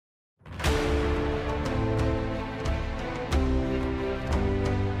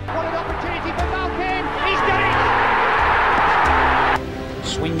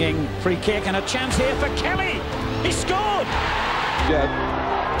Free kick and a chance here for Kelly. He scored! Yeah.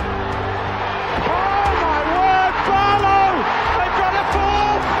 Oh my word, Barlow! They've got a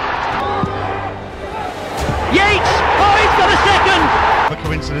fourth! Yates! Oh, he's got a second! A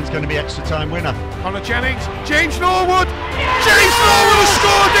coincidence going to be extra time winner. Connor Jennings, James Norwood! James Norwood has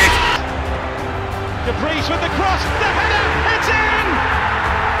scored it! De Vries with the cross, the header, it's in!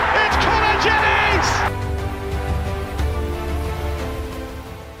 It's Connor Jennings!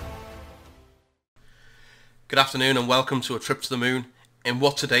 Good afternoon and welcome to a trip to the moon in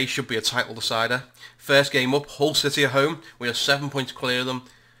what today should be a title decider. First game up, Hull City at home. We are 7 points clear of them,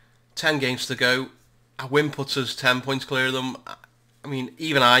 10 games to go. A win puts us 10 points clear of them. I mean,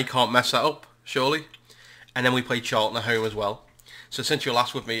 even I can't mess that up, surely. And then we play Charlton at home as well. So since you're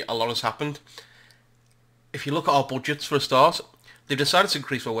last with me, a lot has happened. If you look at our budgets for a start, they've decided to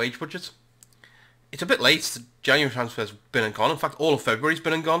increase our wage budget. It's a bit late. The January transfer's been and gone. In fact, all of February's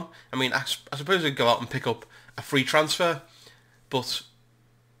been and gone. I mean, I suppose we'd go out and pick up a free transfer, but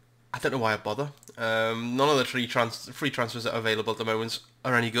I don't know why I bother. None of the free transfers that are available at the moment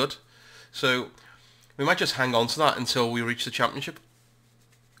are any good. So we might just hang on to that until we reach the Championship.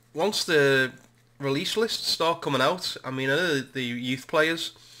 Once the release lists start coming out, I mean, I know the youth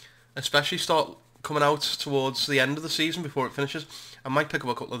players especially start coming out towards the end of the season before it finishes. I might pick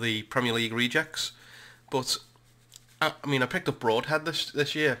up a couple of the Premier League rejects, but I mean, I picked up Broadhead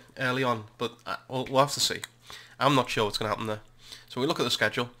this year early on, but we'll have to see. I'm not sure what's going to happen there. So we look at the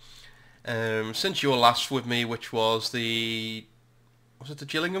schedule. Since you were last with me, which was the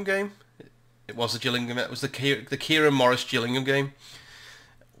Gillingham game? It was the Gillingham. It was the Kieran Morris Gillingham game.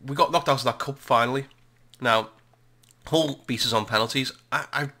 We got knocked out of that cup finally. Now, Hull beat us on penalties.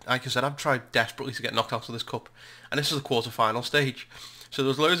 Like I said, I've tried desperately to get knocked out of this cup, and this is the quarter-final stage. So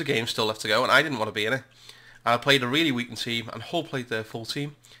there's loads of games still left to go, and I didn't want to be in it. I played a really weakened team, and Hull played their full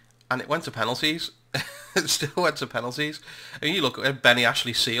team, and it went to penalties. It still went to penalties. I mean, you look at Benny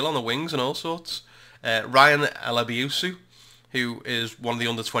Ashley Seal on the wings and all sorts. Ryan Elabiusu, who is one of the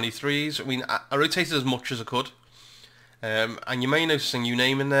under-23s. I mean, I rotated as much as I could. And you may notice a new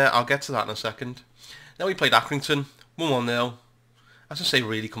name in there. I'll get to that in a second. Then we played Accrington, 1-1-0. As I say,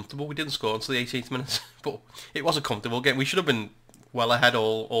 really comfortable. We didn't score until the 18th minute, but it was a comfortable game. We should have been well ahead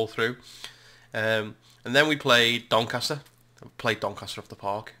all through. And then we played Doncaster. Played Doncaster off the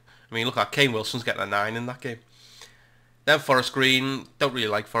park. I mean, look at Kane Wilson's getting a 9 in that game. Then Forest Green. Don't really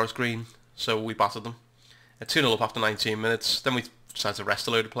like Forest Green, so we battered them. 2-0 up after 19 minutes. Then we decided to rest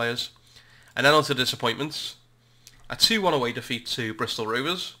a load of players. And then on to disappointments. A 2-1 away defeat to Bristol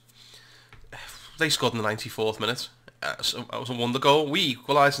Rovers. They scored in the 94th minute. So it was a wonder goal. We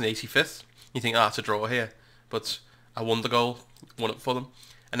equalised in the 85th. You think, it's a draw here. But a wonder goal won it for them.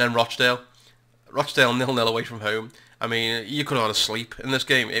 And then Rochdale 0-0 away from home. I mean, you could have had a sleep in this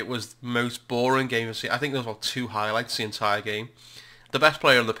game. It was the most boring game to see. I think there was about 2 highlights the entire game. The best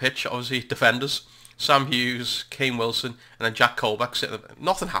player on the pitch, obviously, defenders. Sam Hughes, Kane Wilson, and then Jack Colbeck sitting there.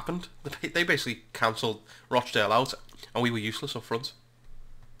 Nothing happened. They basically cancelled Rochdale out, and we were useless up front.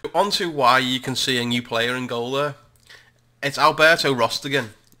 On to why you can see a new player in goal there. It's Alberto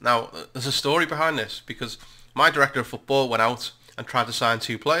Rostigan. Now, there's a story behind this, because my director of football went out and tried to sign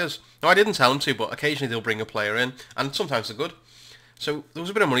 2 players. Now, I didn't tell him to, but occasionally they'll bring a player in, and sometimes they're good. So there was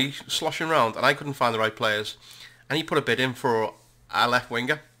a bit of money sloshing around, and I couldn't find the right players. And he put a bid in for a left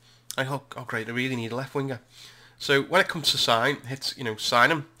winger. I thought, oh great, I really need a left winger. So when it comes to sign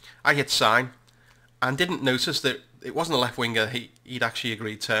him, I hit sign, and didn't notice that it wasn't a left winger he'd actually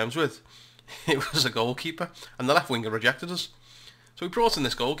agreed terms with. It was a goalkeeper, and the left winger rejected us. So we brought in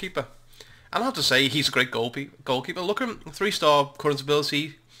this goalkeeper. And I have to say, he's a great goalkeeper. Look at him, 3-star current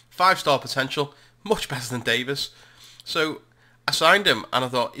ability, 5-star potential, much better than Davis. So I signed him, and I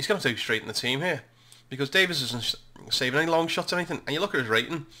thought, he's going to take straight in the team here. Because Davis isn't saving any long shots or anything. And you look at his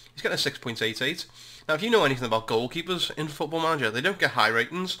rating, he's getting a 6.88. Now, if you know anything about goalkeepers in Football Manager, they don't get high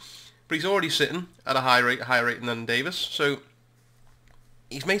ratings. But he's already sitting at a higher rating than Davis. So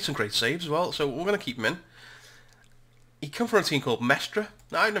he's made some great saves as well. So we're going to keep him in. He come from a team called Mestre.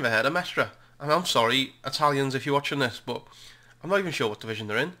 Now, I've never heard of Mestre. And I'm sorry, Italians, if you're watching this, but I'm not even sure what division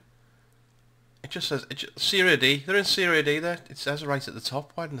they're in. It just says Serie D. They're in Serie D there. It says right at the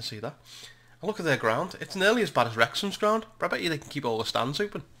top. Why didn't I see that? And look at their ground. It's nearly as bad as Wrexham's ground, but I bet you they can keep all the stands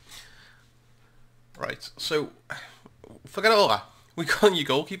open. Right, so forget all that. We got a new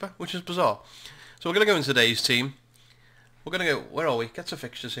goalkeeper, which is bizarre. So we're going to go into today's team. We're going to go, where are we? Get to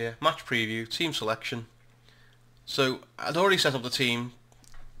fixtures here. Match preview, team selection. So I'd already set up the team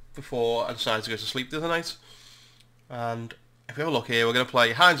before I decided to go to sleep the other night. And if we have a look here, we're going to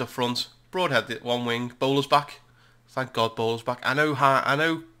play Hines up front, Broadhead one wing, Bowler's back. Thank God Bowler's back. I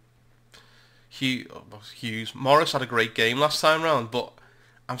know Hughes. Morris had a great game last time round, but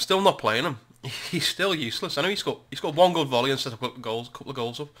I'm still not playing him. He's still useless. I know he scored one good volley and set up a couple of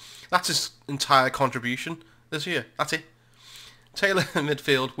goals up. That's his entire contribution this year. That's it. Taylor in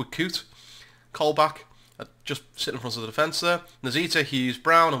midfield with Coote, Colback just sitting in front of the defence there. Nazita, Hughes,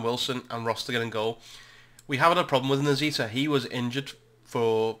 Brown and Wilson and Rostigan in goal. We haven't had a problem with Nazita. He was injured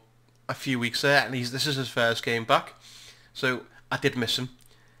for a few weeks there, and this is his first game back. So I did miss him.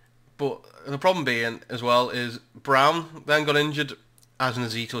 But the problem being as well is Brown then got injured as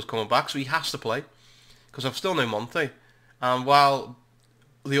Nazita was coming back, so he has to play because I've still no Monte. And while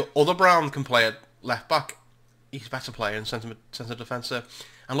the other Brown can play at left back, he's better player in centre defence there.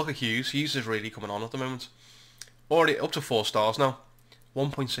 And look at Hughes. Hughes is really coming on at the moment. Already up to 4 stars now.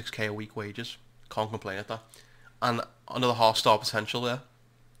 1.6k a week wages. Can't complain at that. And another half-star potential there.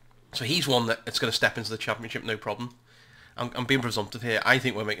 So he's one that's going to step into the Championship no problem. I'm being presumptive here. I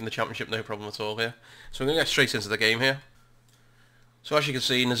think we're making the Championship no problem at all here. So we're going to get straight into the game here. So as you can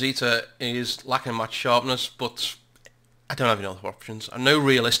see, Nazita is lacking match sharpness, but I don't have any other options. No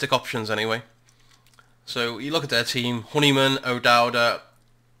realistic options anyway. So you look at their team: Honeyman, O'Dowda,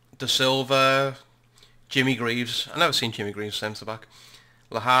 De Silva, Jimmy Greaves. I've never seen Jimmy Greaves centre back.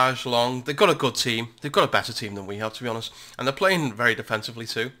 Lahage, Long. They've got a good team. They've got a better team than we have, to be honest. And they're playing very defensively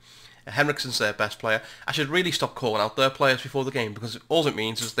too. Henriksen's their best player. I should really stop calling out their players before the game, because all it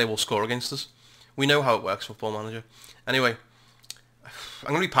means is they will score against us. We know how it works, Football Manager. Anyway, I'm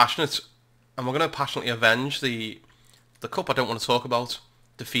going to be passionate, and we're going to passionately avenge the cup I don't want to talk about.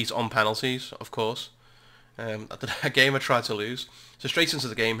 Defeat on penalties, of course. A game I tried to lose. So straight into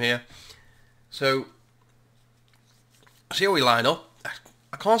the game here. So, see how we line up.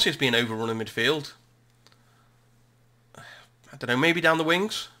 I can't see us being overrun in midfield. I don't know, maybe down the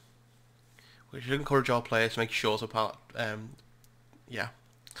wings. We should encourage our players to make shorter part. Yeah,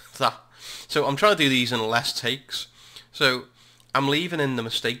 that. So I'm trying to do these in less takes. So I'm leaving in the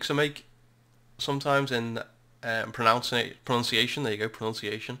mistakes I make sometimes in pronunciation. There you go,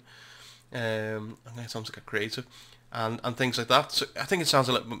 pronunciation. I'm going to get creative and things like that. So I think it sounds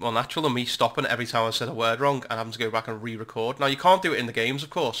a little bit more natural than me stopping every time I said a word wrong and having to go back and re-record. Now you can't do it in the games, of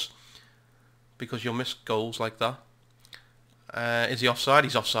course, because you'll miss goals like that. Is he offside?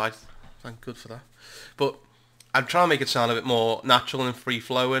 He's offside. Thank good for that. But I'm trying to make it sound a bit more natural and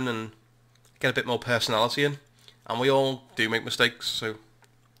free-flowing and get a bit more personality in. And we all do make mistakes, so...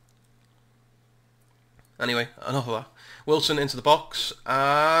 Anyway, enough of that. Wilson into the box,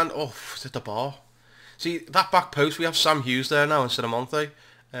 and... Oh, is it the bar? See, that back post, we have Sam Hughes there now instead of Monte.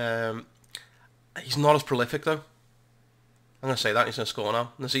 He's not as prolific, though. I'm going to say that, he's going to score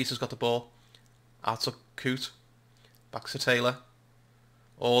now. Nazita's got the ball. Out to Coote. Back to Taylor.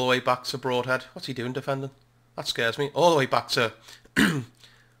 All the way back to Broadhead. What's he doing defending? That scares me. All the way back to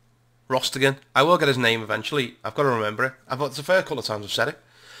Rostigan. I will get his name eventually. I've got to remember it. It's the first couple of times I've said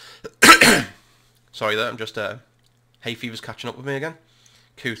it. Sorry there, I'm just... hay fever's catching up with me again.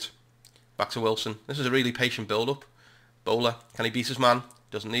 Coote. Back to Wilson. This is a really patient build-up. Bowler. Can he beat his man?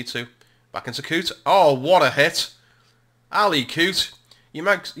 Doesn't need to. Back into Coote. Oh, what a hit. Ali Coote.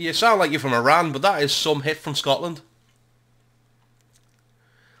 You sound like you're from Iran, but that is some hit from Scotland.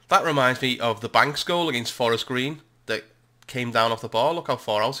 That reminds me of the Banks goal against Forest Green that came down off the bar. Look how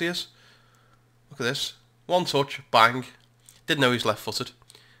far out he is. Look at this. One touch, bang. Didn't know he was left-footed.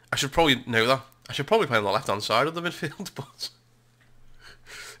 I should probably know that. I should probably play on the left-hand side of the midfield, but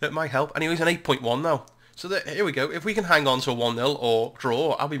it might help. Anyway, he's an 8.1 now. So here we go. If we can hang on to a 1-0 or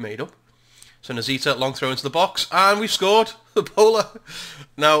draw, I'll be made up. So Nazita, long throw into the box, and we've scored. The bowler.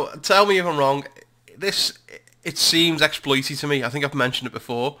 Now, tell me if I'm wrong. It seems exploity to me. I think I've mentioned it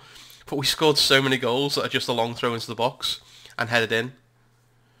before. But we scored so many goals that are just a long throw into the box and headed in.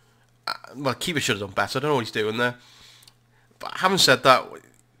 Well, keeper should have done better. I don't know what he's doing there. But having said that,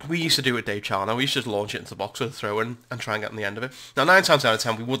 we used to do it with Dave Charnow. We used to just launch it into the box with a throw-in and try and get on the end of it. Now, 9 times out of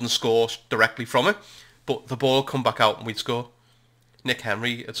 10, we wouldn't score directly from it. But the ball would come back out and we'd score. Nick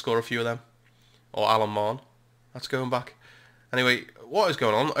Henry would score a few of them. Or Alan Mahon. That's going back. Anyway, what is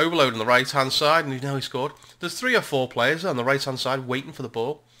going on? Overload on the right-hand side, and now he scored. There's 3 or 4 players on the right-hand side waiting for the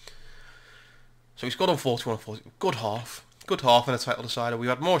ball. So he scored on 41-40. Good half. Good half in a title decider. We've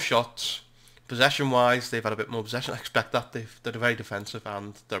had more shots. Possession-wise, they've had a bit more possession. I expect that. They're very defensive,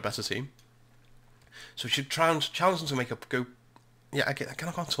 and they're a better team. So we should challenge them to make up go... Yeah, I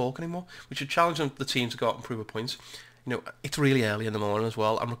can't talk anymore. We should challenge the team to go out and prove a point. You know, it's really early in the morning as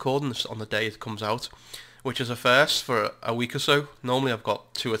well. I'm recording this on the day it comes out, which is a first for a week or so. Normally I've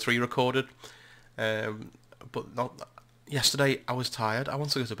got 2 or 3 recorded, but not. Yesterday I was tired. I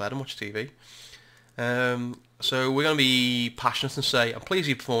wanted to go to bed and watch TV. So we're going to be passionate and say, I'm pleased with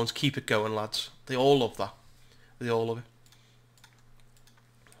your performance, keep it going, lads. They all love that. They all love it.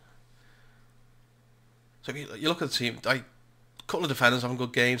 So if you look at the team, a couple of defenders having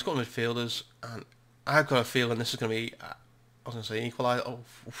good games, a couple of midfielders, and I've got a feeling this is going to be, I was going to say equaliser. Oh,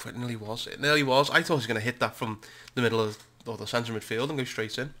 it nearly was. It nearly was. I thought he was going to hit that from the middle of or the centre midfield and go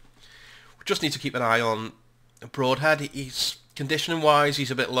straight in. We just need to keep an eye on Broadhead. He's conditioning wise,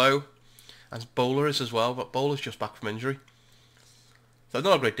 he's a bit low, and Bowler is as well. But Bowler's just back from injury, so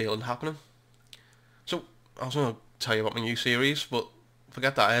not a great deal happening. So I was going to tell you about my new series, but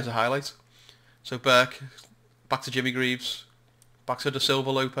forget that. Here's a highlight. So Burke, back to Jimmy Greaves, back to De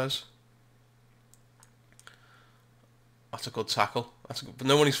Silva Lopez. That's a good tackle. That's a good, but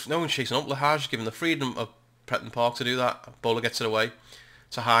no one's chasing up. Lahaj given the freedom of Pretton Park to do that. Bowler gets it away.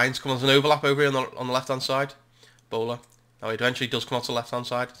 To Hines, comes an overlap over here on the left hand side. Bowler. Now he eventually does come out to the left hand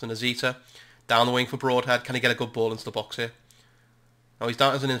side. It's an Azita. Down the wing for Broadhead. Can he get a good ball into the box here? Now he's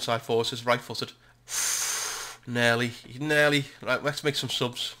down as an inside forward, so he's right footed. Nearly. Right, let's make some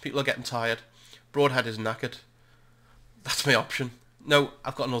subs. People are getting tired. Broadhead is knackered. That's my option. No,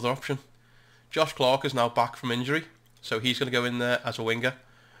 I've got another option. Josh Clark is now back from injury, so he's going to go in there as a winger,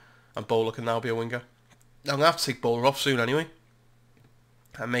 and Bowler can now be a winger. I'm going to have to take Bowler off soon anyway.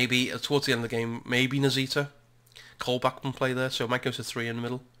 And maybe, towards the end of the game, maybe Nazita. Colback can play there, so it might go to 3 in the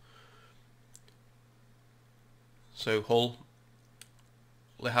middle. So Hull.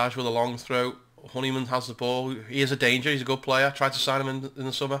 Lehaj with a long throw. Honeyman has the ball. He is a danger. He's a good player. Tried to sign him in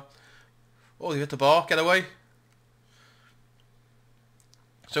the summer. Oh, he hit the bar. Get away.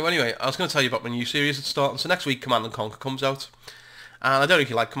 So anyway, I was going to tell you about my new series that's starting. So next week, Command & Conquer comes out. And I don't know if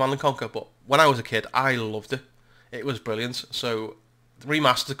you like Command & Conquer, but when I was a kid, I loved it. It was brilliant. So the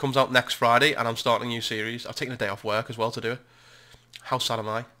remastered comes out next Friday, and I'm starting a new series. I've taken a day off work as well to do it. How sad am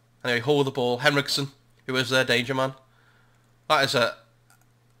I? Anyway, Hull with the ball. Henriksen, who is their danger man. That is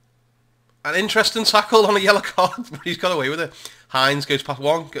an interesting tackle on a yellow card, but he's got away with it. Hines goes past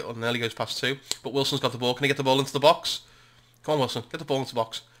 1, or nearly goes past 2, but Wilson's got the ball. Can he get the ball into the box? Come on, Wilson, get the ball into the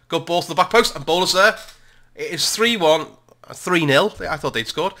box. Good ball to the back post, and Bowler's there. It is 3-1, 3-0. I thought they'd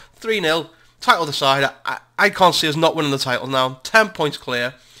scored. 3-0, title decided. I can't see us not winning the title now. 10 points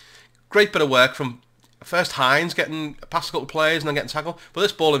clear. Great bit of work from first Hines getting past a couple of players and then getting tackled, but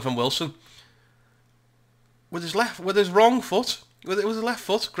this ball in from Wilson with his wrong foot. With his left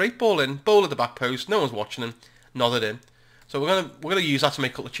foot, great ball in, Bowler at the back post, no one's watching him, nodded in. So we're gonna use that to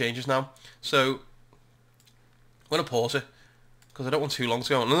make a couple of changes now. So I'm gonna pause it because I don't want too long to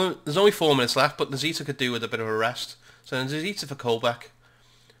go on. There's only 4 minutes left, but Nazita could do with a bit of a rest. So Nazita for Colbeck.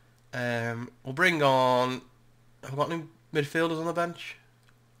 We'll bring on. Have we got any midfielders on the bench?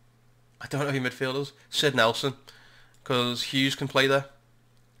 I don't know any midfielders. Sid Nelson, because Hughes can play there.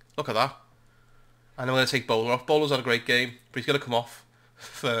 Look at that. And I'm going to take Bowler off. Bowler's had a great game, but he's going to come off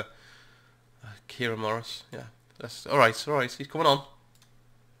for Kieran Morris. Yeah, that's all right. He's coming on.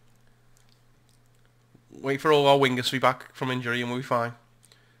 Wait for all our wingers to be back from injury, and we'll be fine.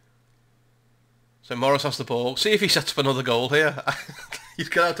 So Morris has the ball. See if he sets up another goal here. He's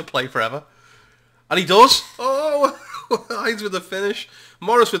going to have to play forever, and he does. Oh, Hines with the finish.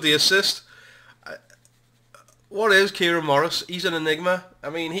 Morris with the assist. What is Kieran Morris? He's an enigma. I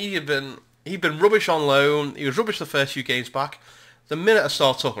mean, he'd been rubbish on loan. He was rubbish the first few games back. The minute I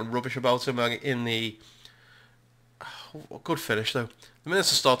start talking rubbish about him in the... good finish, though. The minute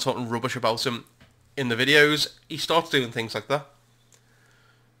I start talking rubbish about him in the videos, he starts doing things like that.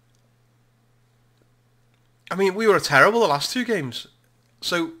 I mean, we were terrible the last 2 games.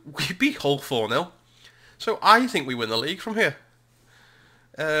 So, we beat Hull 4-0. So, I think we win the league from here.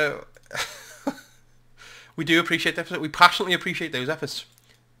 We do appreciate the effort. We passionately appreciate those efforts.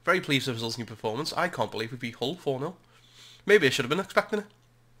 Very pleased with the resulting performance. I can't believe we beat Hull 4-0. Maybe I should have been expecting it.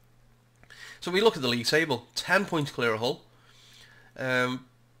 So we look at the league table. 10 points clear of Hull. I'm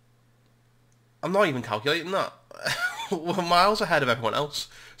not even calculating that. We're miles ahead of everyone else.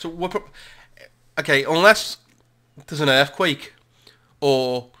 So we're... okay, unless there's an earthquake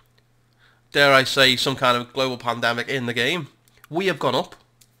or, dare I say, some kind of global pandemic in the game, we have gone up.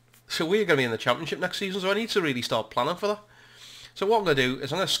 So we're going to be in the Championship next season, so I need to really start planning for that. So what I'm going to do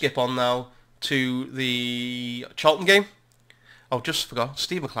is I'm going to skip on now to the Charlton game. Oh, just forgot.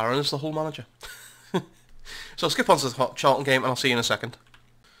 Steve McLaren is the Hull manager. So I'll skip on to the Charlton game and I'll see you in a second.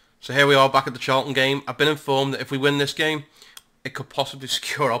 So here we are back at the Charlton game. I've been informed that if we win this game, it could possibly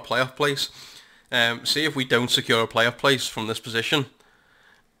secure our playoff place. See if we don't secure a playoff place from this position,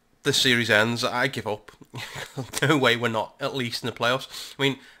 this series ends. I give up. No way we're not at least in the playoffs. I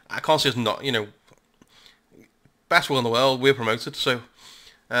mean, I can't see us not, you know, best will in the world, we're promoted, so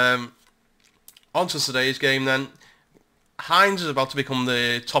On to today's game then. Hines is about to become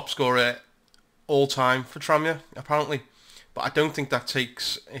the top scorer all time for Tranmere, apparently. But I don't think that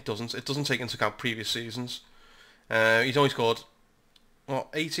takes... It doesn't take into account previous seasons. He's only scored, what,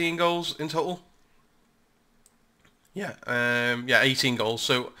 18 goals in total? Yeah, 18 goals.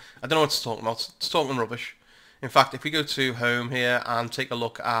 So I don't know what it's talking about. It's talking rubbish. In fact, if we go to home here and take a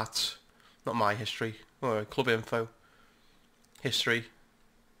look at, not my history, club info, history,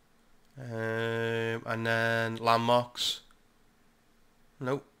 and then landmarks.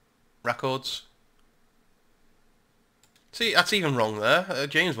 Nope, records. See, that's even wrong there.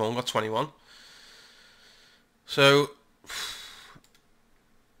 James Vaughan got 21. So,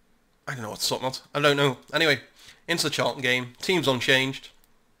 I don't know what's talking about. I don't know. Anyway, into the Charlton game. Team's unchanged.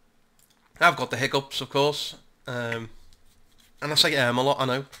 I've got the hiccups, of course. And I say a lot, I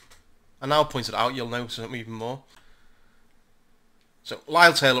know. And now I'll point it out, you'll notice it even more. So,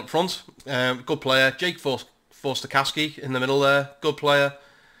 Lyle Taylor up front. Good player. Jake Forster-Kasky in the middle there. Good player.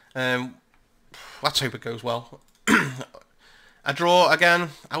 Let's hope it goes well. A draw, again,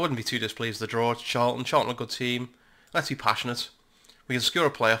 I wouldn't be too displeased with the draw. It's Charlton. Charlton are a good team. Let's be passionate. We can secure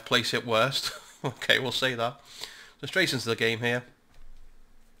a playoff place at worst. Okay, we'll say that. So straight into the game here.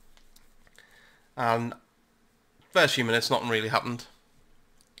 And first few minutes, nothing really happened.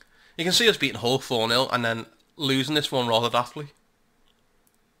 You can see us beating Hull 4-0 and then losing this one rather daftly.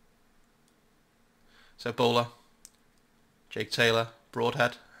 So Bowler, Jake Taylor,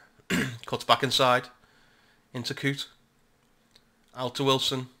 Broadhead, cuts back inside, into Coote. Out to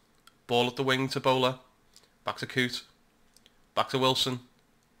Wilson, ball at the wing to Bowler, back to Coote, back to Wilson,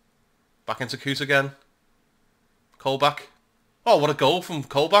 back into Coote again, Colback. Oh, what a goal from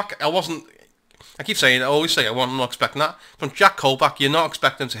Colback. I always say I wasn't not expecting that. From Jack Colback, you're not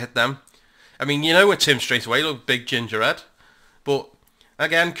expecting to hit them. I mean, you know it's him straight away, look, big ginger head. But,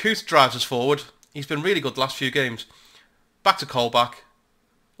 again, Coote drives us forward. He's been really good the last few games. Back to Colback,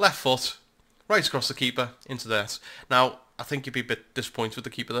 left foot, right across the keeper, into there. Now, I think you'd be a bit disappointed with the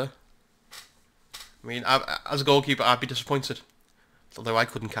keeper there. I mean, as a goalkeeper, I'd be disappointed. Although I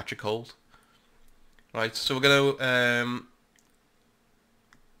couldn't catch a cold. Right, so we're going to,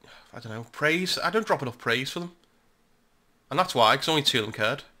 I don't know, praise. I don't drop enough praise for them. And that's why, because only 2 of them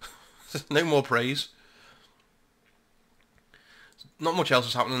cared. No more praise. Not much else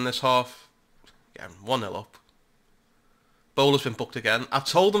is happening in this half. Yeah, 1-0 up. Bowler's been booked again. I've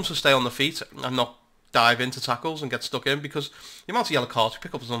told them to stay on the feet and not dive into tackles and get stuck in, because the amount of yellow cards we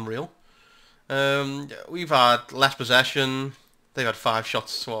pick up is unreal. We've had less possession. They've had 5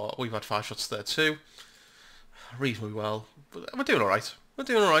 shots. Well, we've had 5 shots there too. Reasonably well. But we're doing alright. We're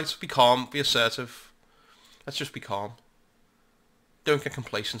doing alright. Be calm. Be assertive. Let's just be calm. Don't get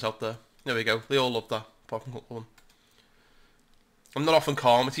complacent out there. There we go. They all love that. Apart from a couple of them. I'm not often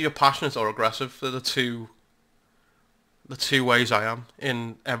calm. It's either passionate or aggressive. They're the two ways I am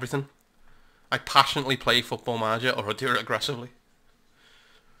in everything. I passionately play Football Manager, or I do it aggressively.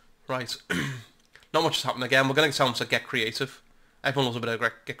 Right. Not much has happened again. We're going to tell them to get creative. Everyone loves a bit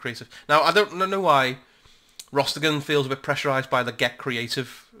of get creative. Now, I don't know why Rostigan feels a bit pressurised by the get creative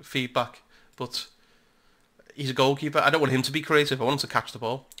feedback, but he's a goalkeeper. I don't want him to be creative. I want him to catch the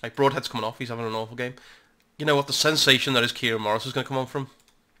ball. Like, Broadhead's coming off. He's having an awful game. You know what? The sensation that is Kieran Morris is going to come on from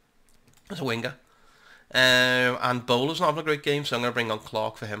as a winger. And Bowler's not having a great game, so I'm going to bring on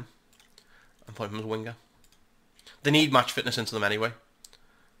Clark for him. And put him as a winger. They need match fitness into them anyway.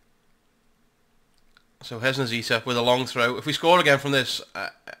 So here's Nazita with a long throw. If we score again from this,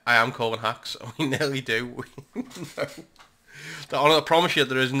 I am calling hacks. We nearly do. No. I promise you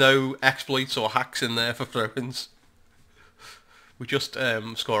there is no exploits or hacks in there for throw-ins. We just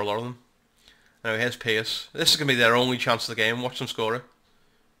score a lot of them. Now here's Pierce. This is going to be their only chance of the game. Watch them score it.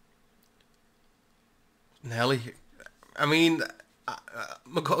 Nelly. I mean,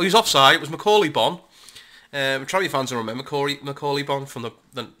 he's offside. It was Macaulay Bonne. Tranmere fans will remember Macaulay Bonne from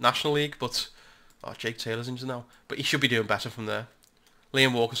the National League, but Jake Taylor's injured now. But he should be doing better from there.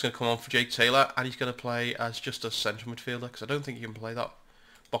 Liam Walker's going to come on for Jake Taylor, and he's going to play as just a central midfielder, because I don't think he can play that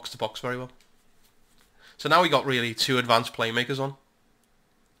box-to-box very well. So now we got really 2 advanced playmakers on.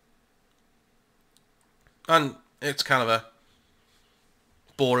 And it's kind of a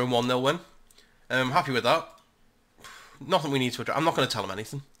boring 1-0 win. I'm happy with that. Nothing we need to address. I'm not going to tell him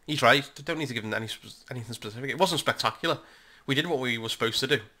anything. He's right. I don't need to give him anything specific. It wasn't spectacular. We did what we were supposed to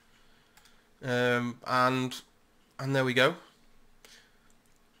do. And there we go.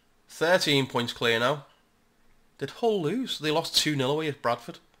 13 points clear now. Did Hull lose? They lost 2-0 away at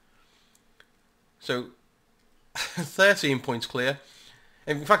Bradford. So 13 points clear.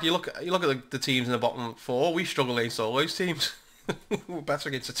 In fact, you look at the teams in the bottom 4. We struggle against all those teams. We're better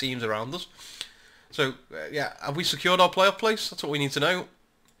against the teams around us. So, yeah, have we secured our playoff place? That's what we need to know.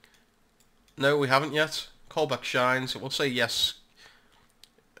 No, we haven't yet. Colbeck shines. We'll say yes.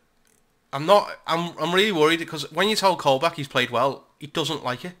 I'm really worried because when you tell Colbeck he's played well, he doesn't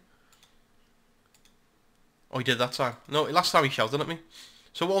like it. Oh, he did that time. No, last time he shouted at me.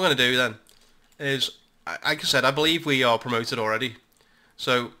 So what we're going to do then is, like I said, I believe we are promoted already.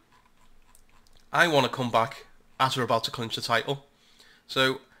 So I want to come back as we're about to clinch the title.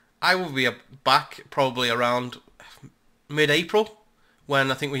 So I will be back probably around mid-April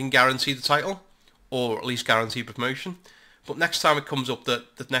when I think we can guarantee the title, or at least guarantee promotion. But next time it comes up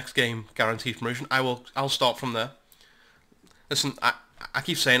that the next game guaranteed promotion, I'll start from there. Listen, I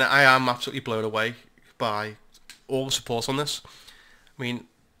keep saying it, I am absolutely blown away by all the support on this. I mean,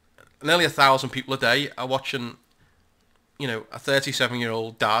 nearly 1,000 people a day are watching, you know, a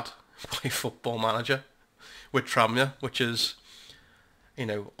 37-year-old dad play Football Manager with Tranmere, which is, you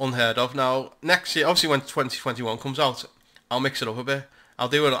know, unheard of. Now, next year, obviously when 2021 comes out, I'll mix it up a bit.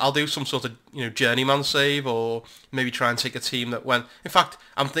 I'll do some sort of, you know, journeyman save, or maybe try and take a team that went. In fact,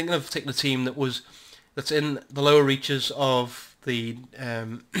 I'm thinking of taking a team that's in the lower reaches of the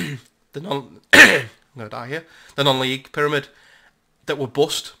the non-league pyramid that were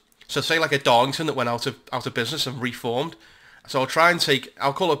bust. So say like a Darlington that went out of business and reformed. So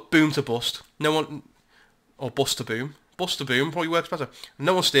I'll call it boom to bust. No one, or bust to boom. Bust to boom probably works better.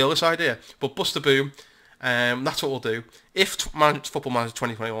 No one steal this idea, but bust to boom. That's what we'll do. If Football Manager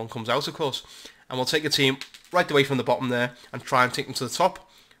 2021 comes out, of course, and we'll take a team right away from the bottom there and try and take them to the top,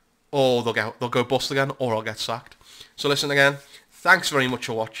 or they'll go bust again, or I'll get sacked. So listen again, thanks very much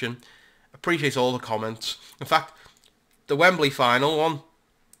for watching. Appreciate all the comments. In fact, the Wembley final one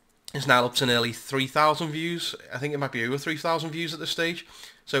is now up to nearly 3,000 views. I think it might be over 3,000 views at this stage.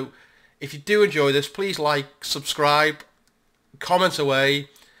 So if you do enjoy this, please like, subscribe, comment away.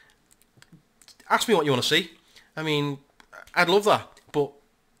 Ask me what you want to see. I mean, I'd love that. But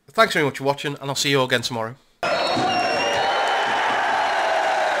thanks very much for watching, and I'll see you all again tomorrow.